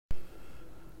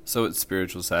So it's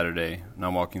Spiritual Saturday, and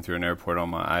I'm walking through an airport on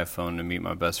my iPhone to meet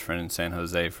my best friend in San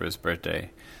Jose for his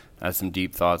birthday. I had some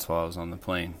deep thoughts while I was on the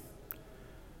plane.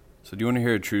 So do you want to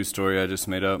hear a true story I just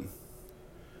made up?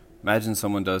 Imagine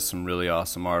someone does some really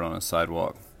awesome art on a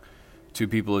sidewalk. Two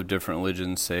people of different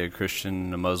religions, say a Christian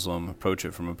and a Muslim, approach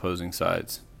it from opposing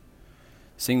sides.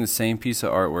 Seeing the same piece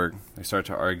of artwork, they start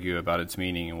to argue about its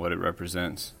meaning and what it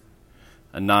represents.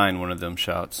 A 9, one of them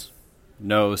shouts.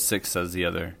 No, 6, says the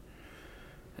other.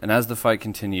 And as the fight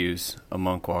continues, a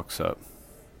monk walks up,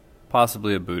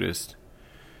 possibly a Buddhist,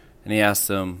 and he asks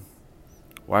them,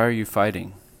 "Why are you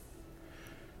fighting?"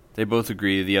 They both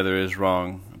agree the other is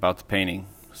wrong about the painting,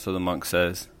 so the monk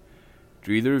says,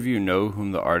 "Do either of you know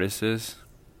whom the artist is?"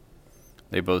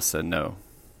 They both said no.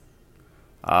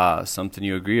 "Ah, something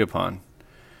you agree upon.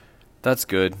 That's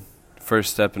good.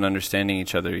 First step in understanding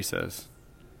each other," he says.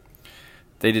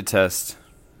 They detest,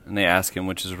 and they ask him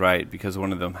which is right because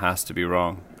one of them has to be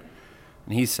wrong.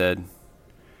 And he said,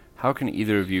 "How can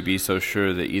either of you be so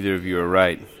sure that either of you are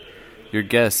right? Your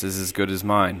guess is as good as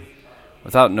mine.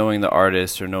 Without knowing the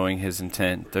artist or knowing his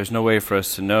intent, there's no way for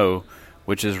us to know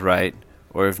which is right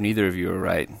or if neither of you are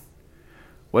right.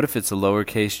 What if it's a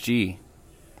lowercase g?"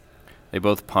 They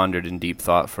both pondered in deep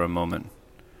thought for a moment.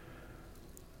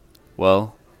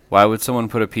 "Well, why would someone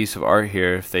put a piece of art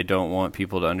here if they don't want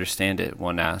people to understand it?"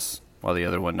 one asks, while the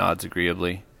other one nods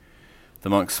agreeably. The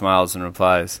monk smiles and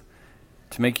replies,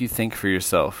 "To make you think for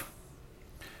yourself.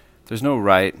 There's no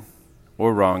right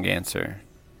or wrong answer.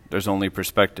 There's only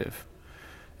perspective.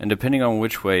 And depending on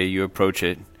which way you approach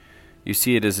it, you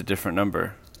see it as a different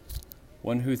number.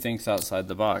 One who thinks outside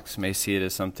the box may see it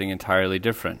as something entirely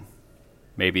different,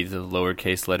 maybe the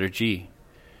lowercase letter g.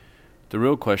 The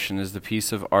real question is the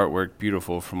piece of artwork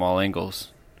beautiful from all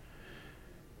angles.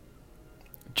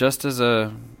 Just as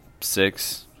a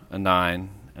 6, a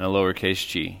 9, and a lowercase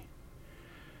g.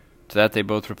 To that they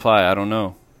both reply, "I don't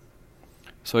know."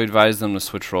 So he advised them to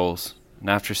switch roles, and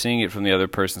after seeing it from the other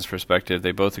person's perspective,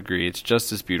 they both agree it's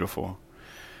just as beautiful.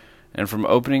 And from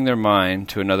opening their mind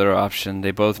to another option,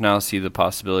 they both now see the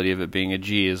possibility of it being a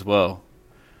G as well.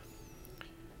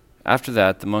 After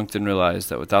that, the monk then realized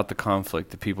that without the conflict,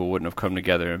 the people wouldn't have come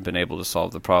together and been able to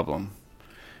solve the problem.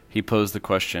 He posed the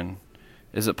question,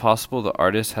 is it possible the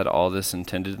artist had all this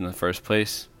intended in the first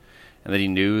place, and that he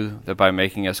knew that by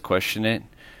making us question it,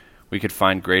 we could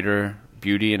find greater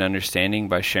beauty and understanding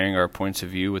by sharing our points of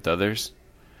view with others?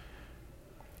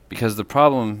 Because the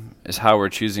problem is how we're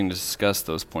choosing to discuss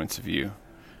those points of view.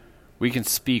 We can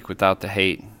speak without the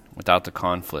hate, without the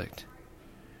conflict.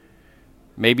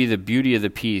 Maybe the beauty of the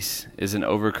piece is in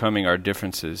overcoming our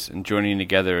differences and joining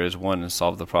together as one to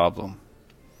solve the problem.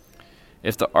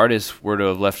 If the artist were to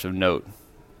have left a note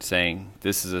saying,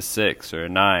 "This is a 6 or a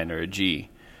 9 or a G,"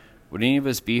 would any of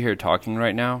us be here talking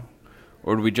right now?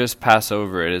 Or would we just pass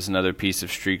over it as another piece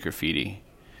of street graffiti?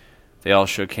 They all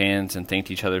shook hands and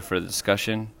thanked each other for the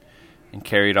discussion and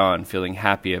carried on, feeling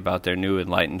happy about their new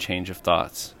enlightened change of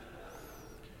thoughts.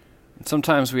 And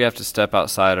sometimes we have to step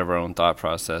outside of our own thought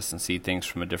process and see things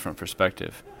from a different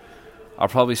perspective. I'll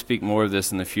probably speak more of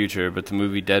this in the future, but the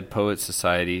movie Dead Poets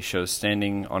Society shows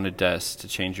standing on a desk to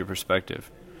change your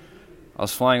perspective. I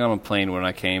was flying on a plane when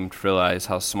I came to realize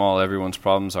how small everyone's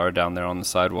problems are down there on the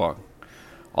sidewalk.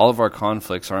 All of our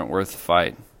conflicts aren't worth the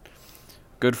fight.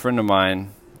 A good friend of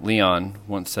mine, Leon,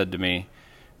 once said to me,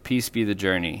 "Peace be the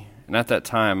journey." And at that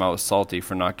time, I was salty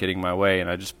for not getting my way, and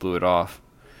I just blew it off.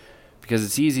 Because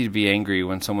it's easy to be angry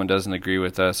when someone doesn't agree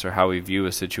with us or how we view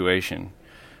a situation.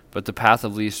 But the path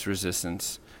of least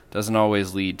resistance doesn't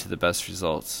always lead to the best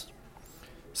results.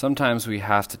 Sometimes we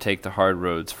have to take the hard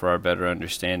roads for our better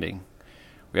understanding.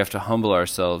 We have to humble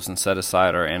ourselves and set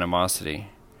aside our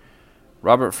animosity.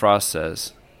 Robert Frost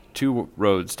says, "Two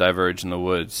roads diverge in the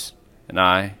woods, and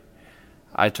I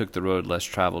took the road less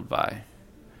traveled by."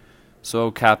 So,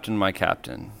 Captain, my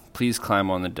captain, please climb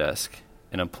on the desk,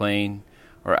 in a plane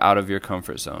or out of your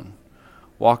comfort zone.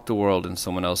 Walk the world in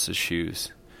someone else's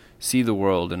shoes. See the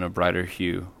world in a brighter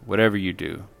hue. Whatever you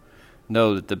do,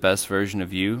 know that the best version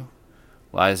of you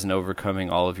lies in overcoming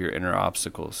all of your inner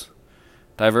obstacles.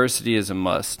 Diversity is a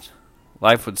must.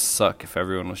 Life would suck if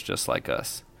everyone was just like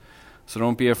us. So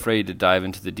don't be afraid to dive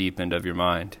into the deep end of your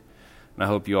mind. And I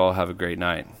hope you all have a great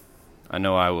night. I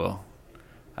know I will.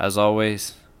 As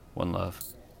always, one love.